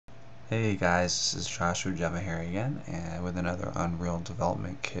Hey guys, this is Joshua Javahawk again, and with another Unreal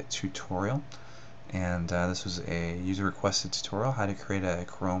Development Kit tutorial. And this was a user-requested tutorial how to create a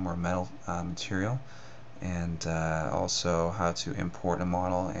chrome or metal material, and also how to import a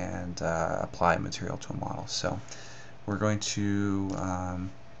model and apply a material to a model. So we're going to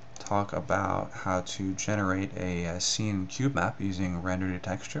talk about how to generate a scene cube map using render to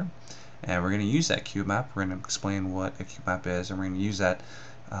texture. And we're going to use that cube map. We're going to explain what a cube map is, and we're going to use that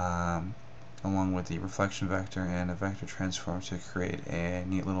along with the reflection vector and a vector transform to create a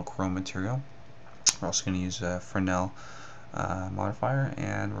neat little chrome material. We're also going to use a Fresnel modifier,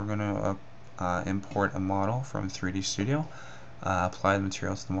 and we're going to import a model from 3D Studio, apply the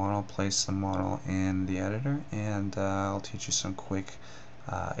material to the model, place the model in the editor, and I'll teach you some quick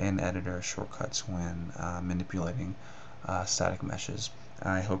in-editor shortcuts when manipulating static meshes.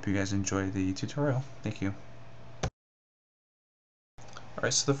 I hope you guys enjoy the tutorial. Thank you.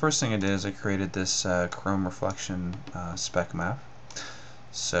 Alright, so the first thing I did is I created this chrome reflection spec map.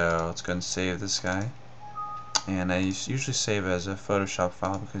 So let's go ahead and save this guy. And I usually save it as a Photoshop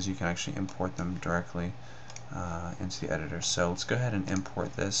file because you can actually import them directly into the editor. So let's go ahead and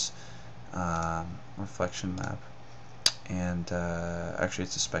import this reflection map. And actually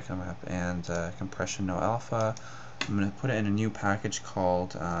it's a specular map, and compression no alpha. I'm going to put it in a new package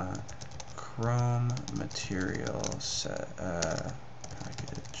called chrome material set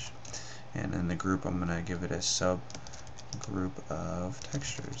package, and in the group I'm going to give it a sub group of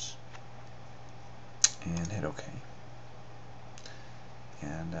textures and hit OK.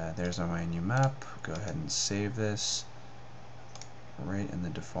 And there's my new map. Go ahead and save this right in the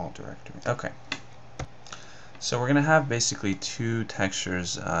default directory. Okay. So we're going to have basically two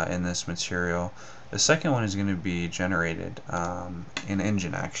textures in this material. The second one is going to be generated in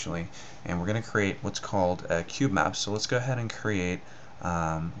Engine actually, and we're going to create what's called a cube map. So let's go ahead and create,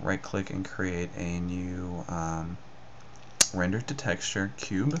 right click and create a new render to texture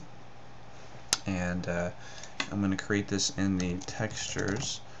cube, and I'm going to create this in the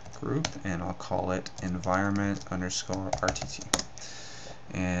textures group, and I'll call it environment underscore RTT.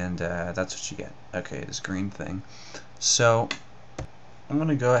 And that's what you get. Okay, this green thing. So I'm going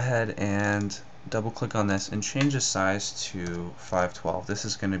to go ahead and double click on this and change the size to 512. This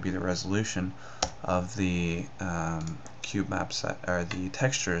is going to be the resolution of the cube maps that are the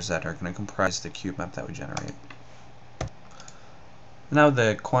textures that are going to comprise the cube map that we generate. Now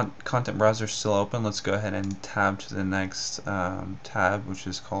the content browser is still open. Let's go ahead and tab to the next tab, which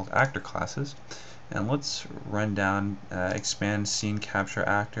is called actor classes. And let's run down, expand scene capture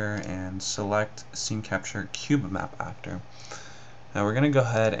actor, and select scene capture cube map actor. Now we're going to go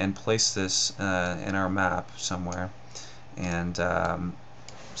ahead and place this in our map somewhere. And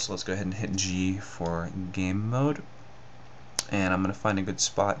so let's go ahead and hit G for game mode. And I'm going to find a good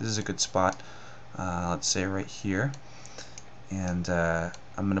spot. This is a good spot. Let's say right here. And I'm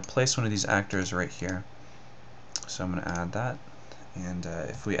going to place one of these actors right here. So I'm going to add that. And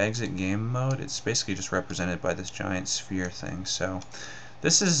if we exit game mode, it's basically just represented by this giant sphere thing. So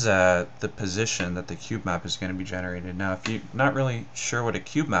this is the position that the cube map is going to be generated. Now if you're not really sure what a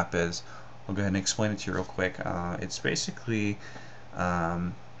cube map is, I'll go ahead and explain it to you real quick. It's basically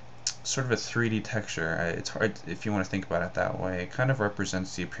sort of a 3D texture. It's hard if you want to think about it that way. It kind of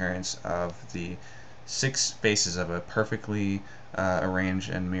represents the appearance of the 6 faces of a perfectly arranged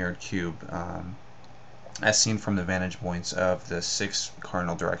and mirrored cube, as seen from the vantage points of the 6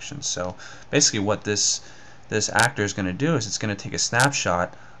 cardinal directions. So basically what this actor is going to do is it's going to take a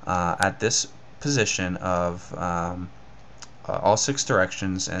snapshot at this position of all 6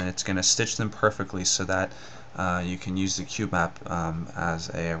 directions, and it's going to stitch them perfectly so that you can use the cube map as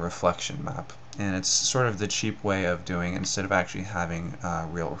a reflection map. And it's sort of the cheap way of doing it instead of actually having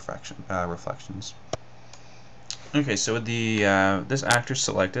real reflections. Okay, so with the this actor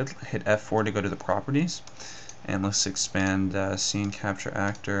selected, hit F4 to go to the properties, and let's expand scene capture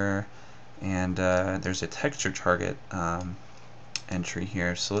actor, and there's a texture target entry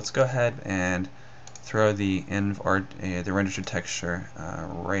here. So let's go ahead and throw the the rendered texture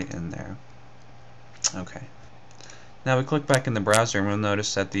right in there. Okay. Now we click back in the browser, and we'll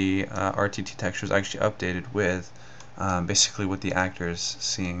notice that the RTT texture is actually updated with basically what the actor is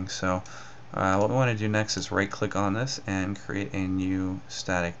seeing. So what we want to do next is right click on this and create a new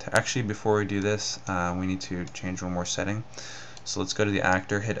static. Actually, before we do this, we need to change one more setting. So let's go to the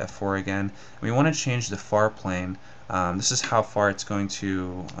actor, hit F4 again. We want to change the far plane. This is how far it's going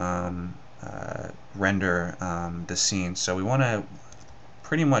to render the scene. So we want to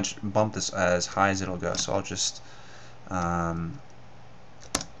pretty much bump this as high as it'll go. So I'll just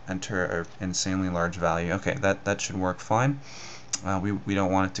enter an insanely large value. Okay, that should work fine. we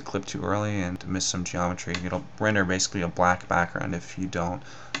don't want it to clip too early and to miss some geometry. It'll render basically a black background if you don't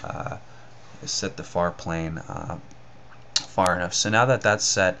set the far plane far enough. So now that that's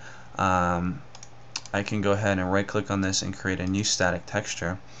set, I can go ahead and right click on this and create a new static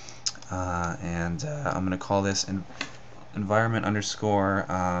texture, and I'm going to call this environment underscore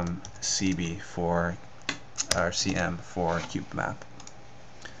CB for or CM for cube map,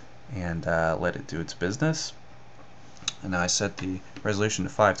 and let it do its business. And now I set the resolution to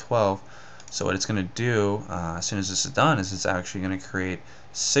 512. So what it's going to do as soon as this is done is it's actually going to create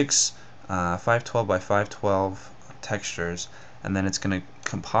 6 512 by 512 textures, and then it's going to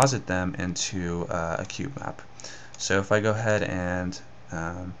composite them into a cube map. So if I go ahead and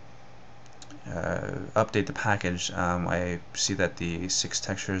update the package, I see that the 6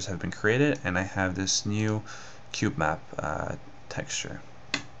 textures have been created, and I have this new cube map texture.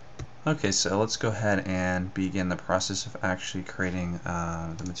 Okay, so let's go ahead and begin the process of actually creating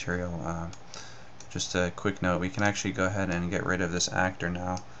the material. Just a quick note, we can actually go ahead and get rid of this actor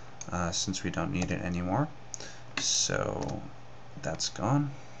now since we don't need it anymore. So that's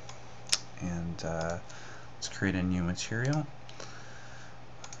gone, and let's create a new material,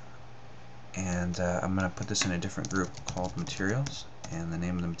 and I'm going to put this in a different group called materials, and the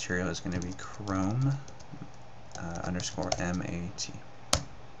name of the material is going to be chrome underscore MAT.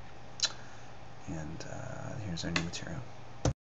 And here's our new material.